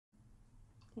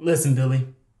Listen, Billy,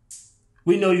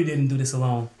 we know you didn't do this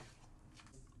alone.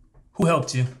 Who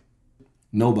helped you?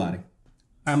 Nobody.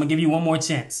 I'm gonna give you one more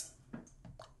chance.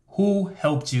 Who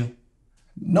helped you?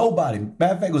 Nobody.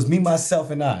 Matter of fact, it was me,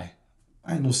 myself, and I.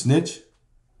 I ain't no snitch.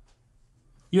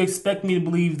 You expect me to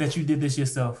believe that you did this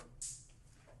yourself?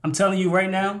 I'm telling you right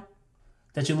now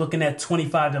that you're looking at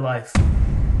 25 to life.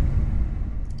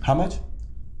 How much?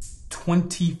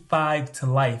 25 to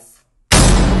life.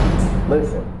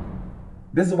 Listen,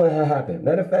 this is what had happened.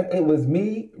 Matter of fact, it was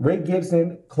me, Ray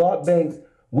Gibson, Clark Banks.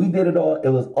 We did it all. It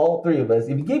was all three of us.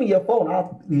 If you give me your phone,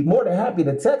 I'll be more than happy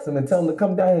to text him and tell him to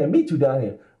come down here and meet you down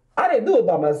here. I didn't do it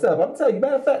by myself. I'm telling you,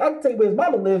 matter of fact, I can tell you where his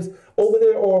mama lives over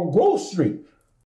there on Grove Street.